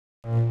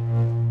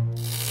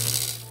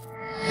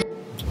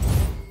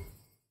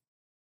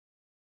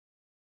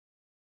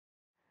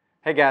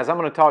Hey guys, I'm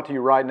going to talk to you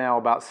right now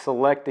about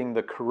selecting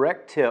the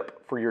correct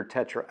tip for your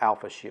TETRA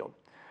AlphaShield.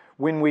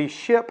 When we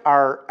ship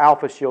our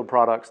AlphaShield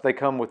products, they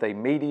come with a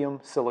medium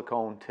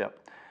silicone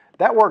tip.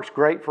 That works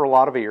great for a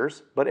lot of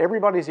ears, but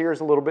everybody's ear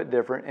is a little bit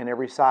different and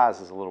every size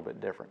is a little bit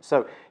different.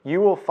 So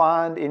you will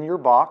find in your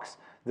box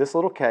this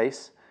little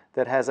case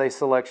that has a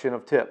selection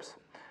of tips.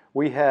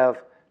 We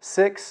have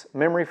 6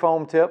 memory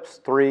foam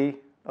tips, 3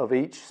 of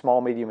each, small,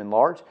 medium, and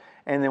large,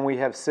 and then we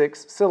have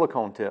 6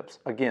 silicone tips.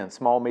 Again,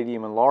 small,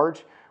 medium, and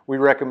large. We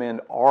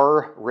recommend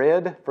R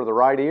red for the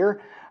right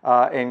ear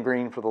and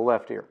green for the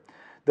left ear.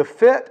 The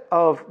fit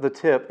of the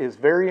tip is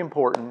very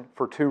important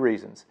for 2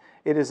 reasons.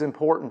 It is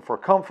important for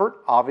comfort,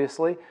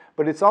 obviously,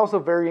 but it's also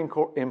very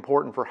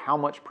important for how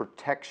much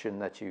protection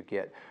that you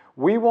get.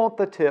 We want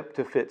the tip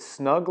to fit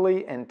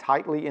snugly and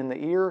tightly in the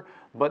ear,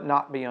 but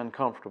not be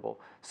uncomfortable.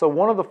 So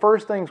one of the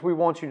first things we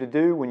want you to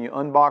do when you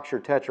unbox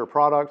your TETRA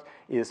product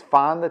is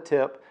find the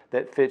tip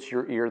that fits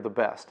your ear the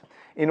best.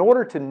 In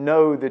order to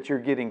know that you're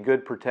getting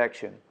good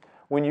protection,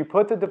 when you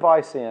put the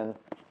device in,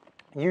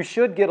 you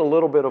should get a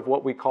little bit of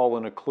what we call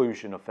an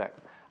occlusion effect.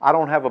 I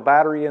don't have a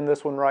battery in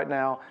this one right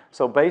now,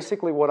 so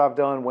basically what I've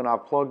done when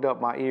I've plugged up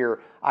my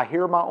ear, I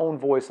hear my own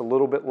voice a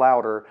little bit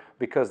louder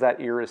because that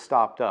ear is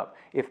stopped up.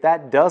 If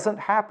that doesn't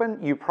happen,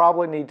 you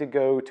probably need to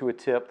go to a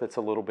tip that's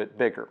a little bit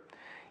bigger.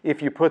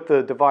 If you put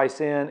the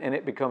device in and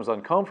it becomes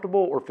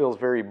uncomfortable or feels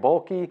very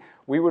bulky,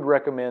 we would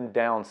recommend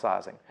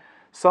downsizing.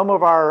 Some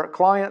of our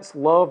clients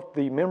love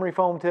the memory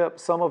foam tip,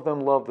 some of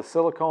them love the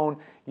silicone.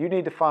 You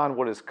need to find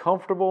what is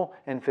comfortable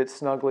and fits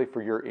snugly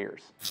for your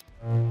ears.